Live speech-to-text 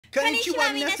こんにち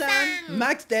は皆さん、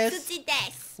Max です。土で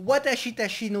す。私た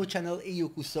ちのチャンネルへよう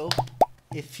こそ。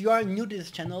If you are new to this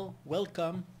channel,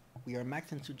 welcome. We are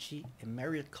Max and Suchi, a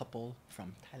married couple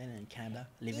from Thailand and Canada,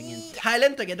 living in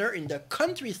Thailand together in the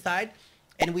countryside,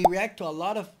 and we react to a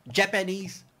lot of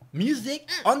Japanese music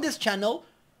on this channel.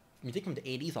 Music from the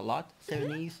 80s a lot,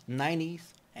 70s, 90s,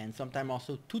 and sometimes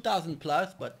also 2000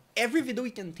 plus, but every video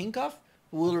we can think of,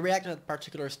 we'll react to that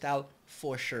particular style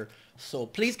for sure. So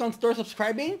please consider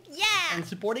subscribing and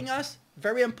supporting us.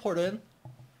 Very important.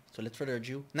 So let's further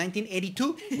ado.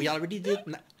 1982. We already did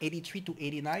 83 to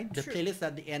 89. The playlist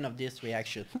at the end of this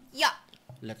reaction. Yeah.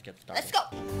 Let's get started. Let's go.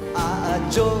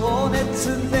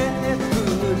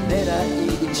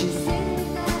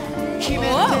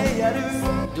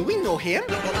 Oh. Do we know him?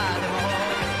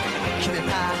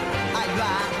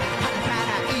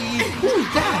 Who is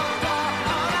that?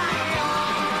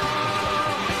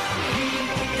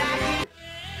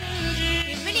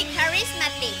 He's really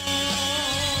charismatic.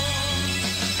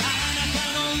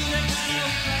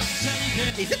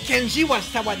 Is it Kenji or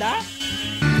Sawada?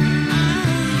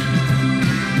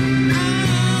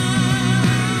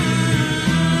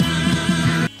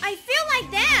 I feel like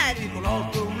that.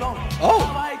 Oh!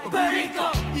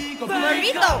 Burrito.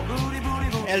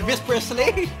 Elvis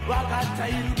Presley?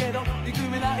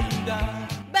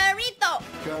 Burrito.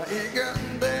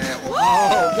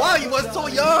 Oh, wow, he was so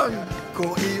young!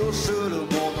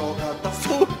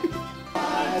 So...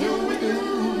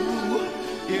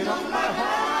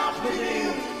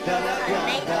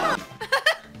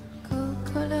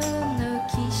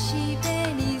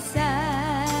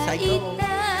 Seiko.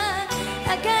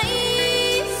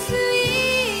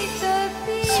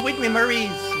 Sweet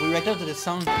memories. We reacted to the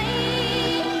song.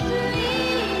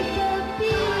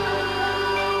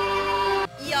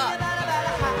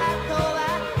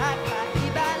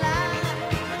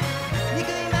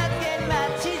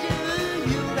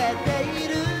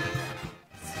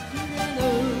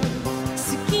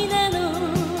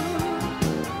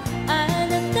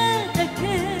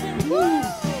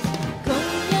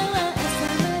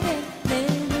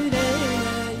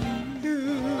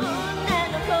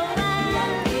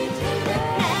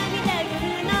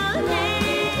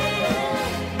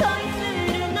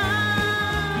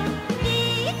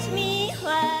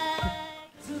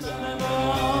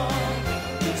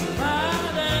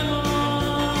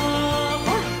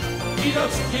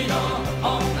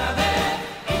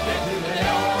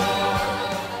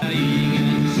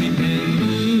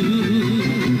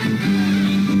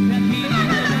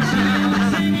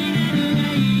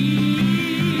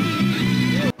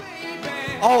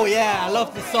 Oh yeah, I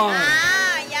love the song.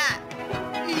 Ah, yeah.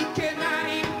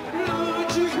 Ikenai,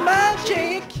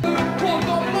 magic.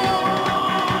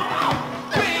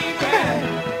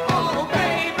 Oh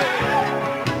baby,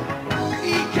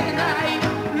 Ikenai,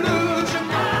 lose your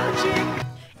magic.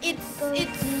 It's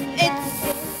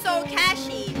so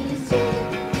catchy.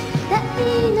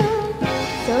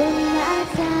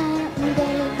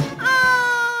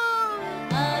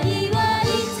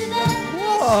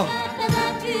 Oh.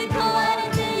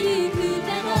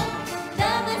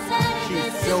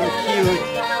 So cute.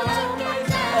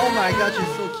 Oh my god,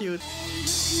 she's so cute.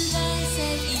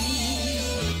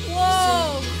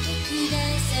 Whoa.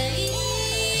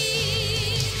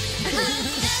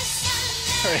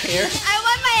 Her hair. I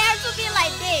want my hair to be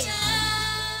like this.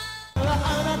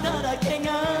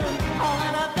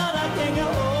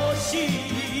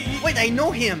 Wait, I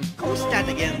know him. Who's that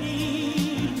again?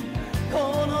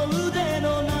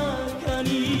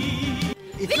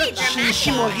 It's Really not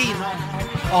Shimori, no?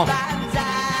 Oh.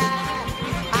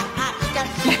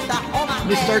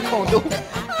 Mr. Kondo. Oh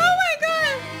my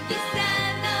god.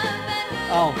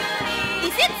 Oh.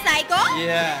 Is it Seiko?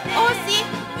 Yeah. Oh, see?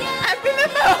 I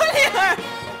remember only her.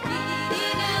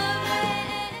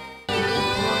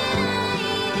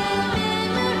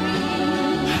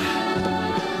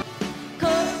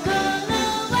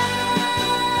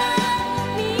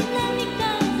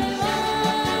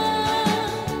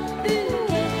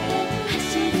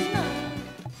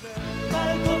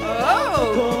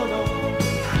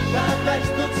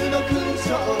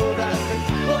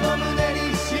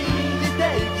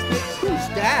 Who's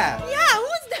that? Yeah,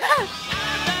 who's that?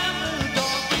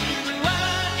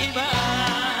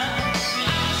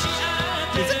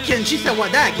 Is it Kenji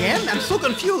Sawada again? I'm so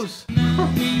confused.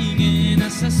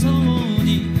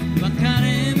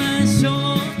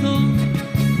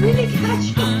 Really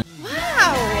catchy.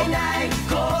 Wow.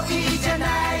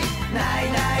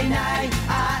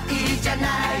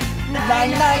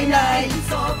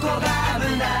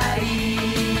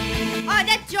 Oh,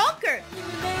 that Joker.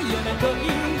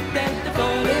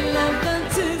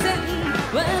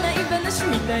 She's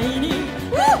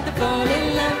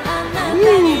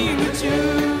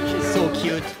so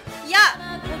cute. Yeah.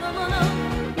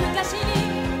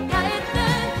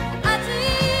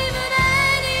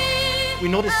 We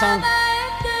know this song.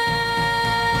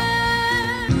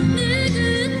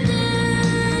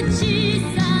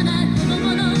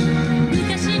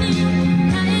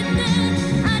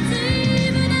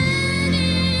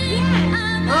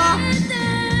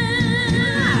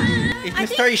 It's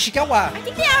Mr. Ishikawa. I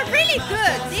think they are really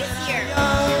good this year.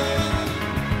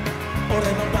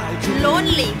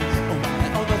 Lonely.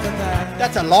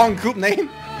 That's a long group name.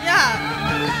 Yeah.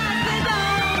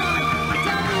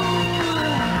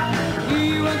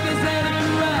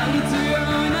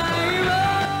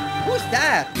 Who's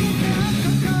that?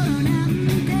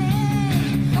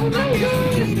 Oh my god.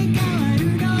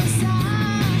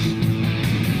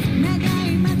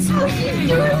 Oh,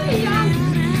 she's really young.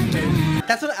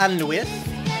 That's not Anne Lewis.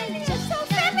 She's so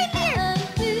familiar.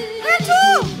 Her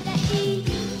too.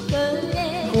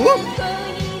 Who?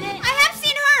 I have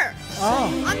seen her. Oh.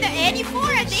 On the 84,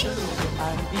 I think.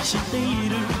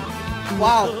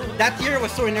 Wow, that year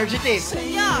was so energetic.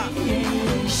 Yeah. Okay.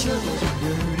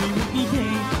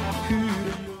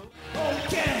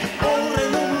 Okay.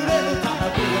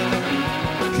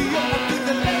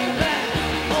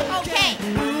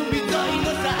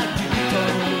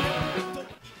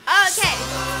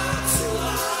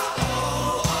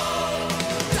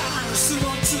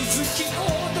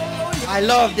 I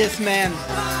love this man.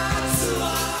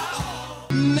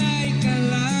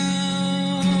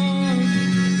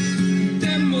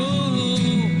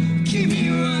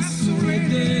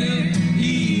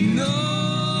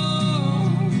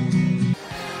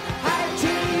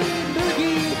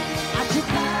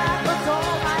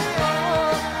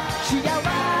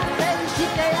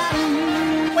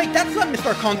 Wait, that's not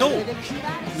Mr. Kondo.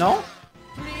 No?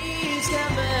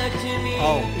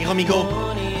 Oh, Hiromigo.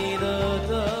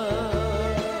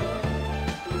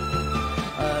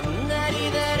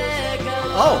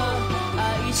 Oh.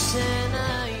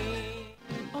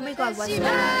 Oh my god, what's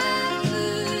that?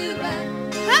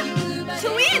 Huh?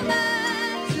 Twin?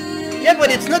 Yeah, but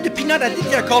it's not the peanut. I think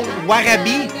they're called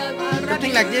warabi.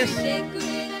 Something like this.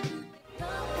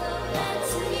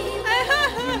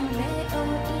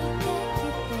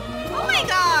 Oh my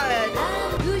god.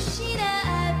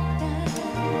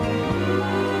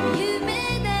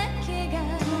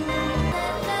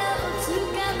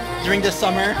 During the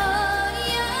summer.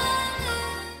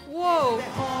 Whoa.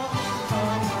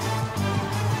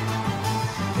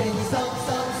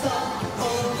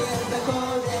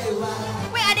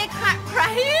 Wait, are they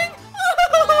crying?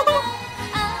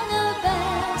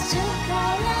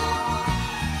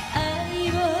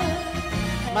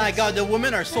 My god, the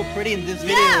women are so pretty in this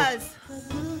video. Yes.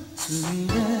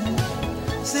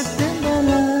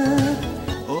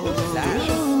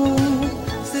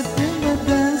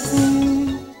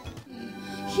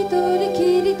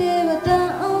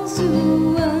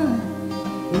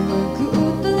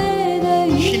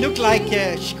 She looked like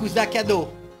Shikuza Kado.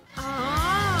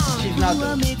 Oh. She's not.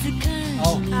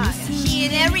 Oh. She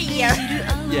in every year.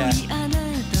 Yeah.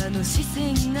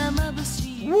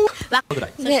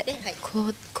 で、こ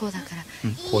うだから。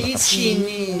 1, 2,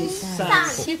 3.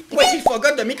 Wait, he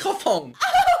forgot the microphone.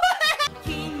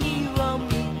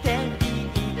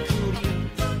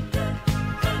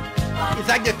 It's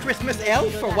like the Christmas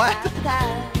elf or what?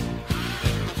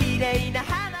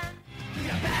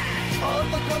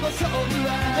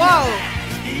 Whoa.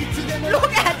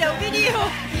 Look at the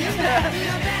video.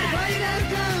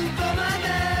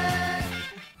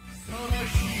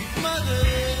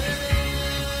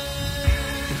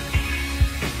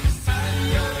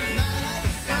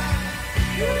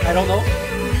 I don't know.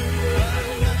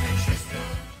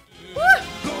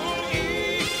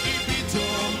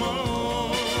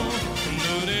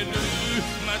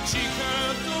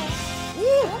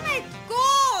 Oh my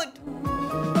god.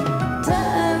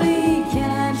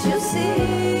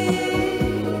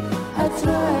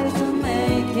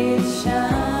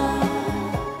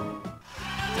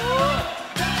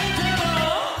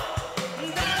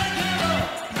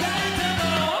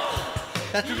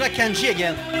 That looks like Kenji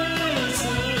again.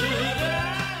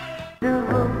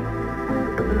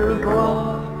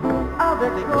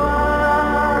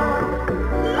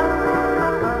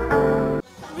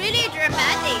 Really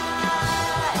dramatic.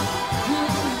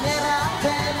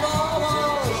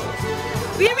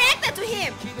 We reacted to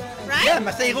him, right? Yeah,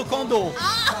 Masahiko Kondo.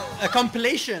 Oh. A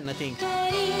compilation, I think.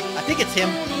 I think it's him.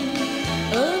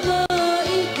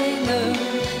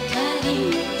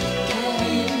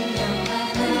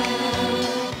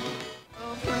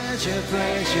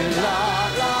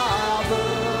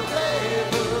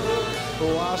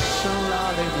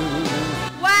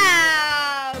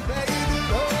 Wow!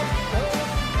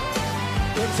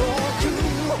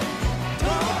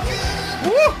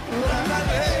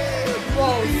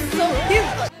 Whoa, so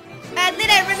cute. And then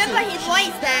I remember his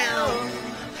voice now.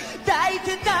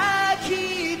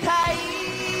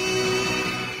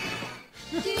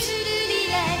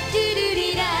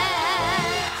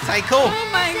 Seiko. Oh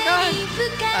my god.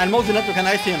 I almost did not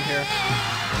recognize him here.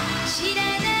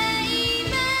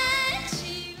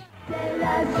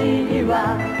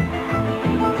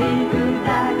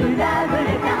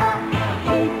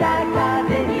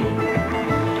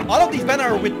 All of these bands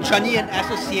are with Johnny and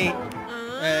Associate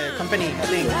Company, I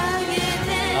think.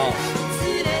 Oh.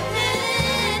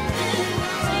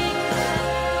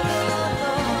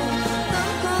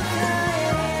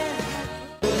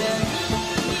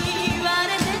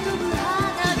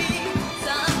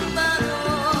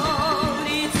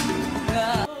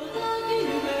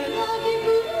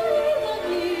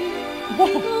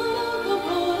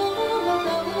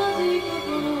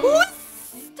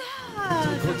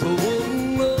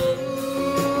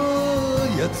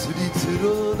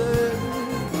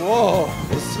 Whoa!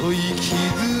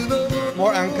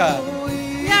 More Anka.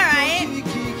 Yeah, right?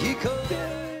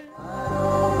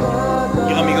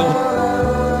 Your amigo.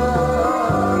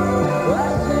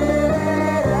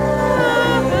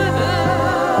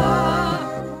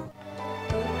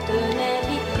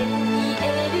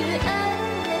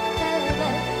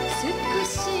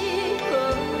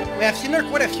 We have seen her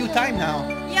quite a few times now.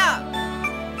 Yeah.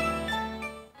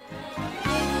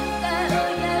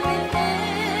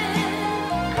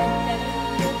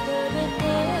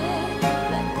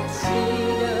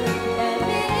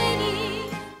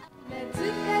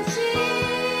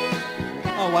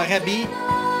 Oh, Warabi.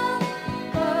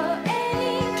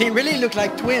 They really look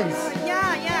like twins.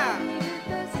 Yeah, yeah.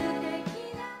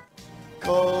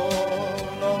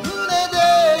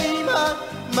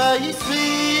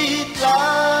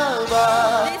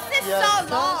 This is so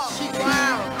long.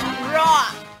 Wow. Raw.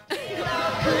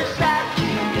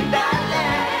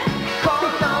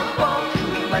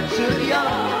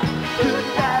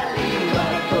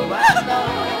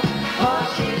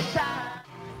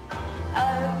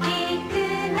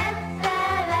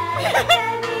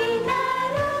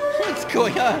 What's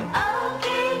going on?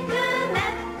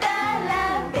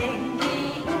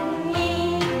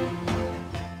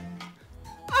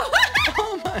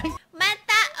 Oh my.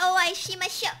 Mata o ai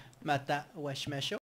shimashou. Mata washimashou.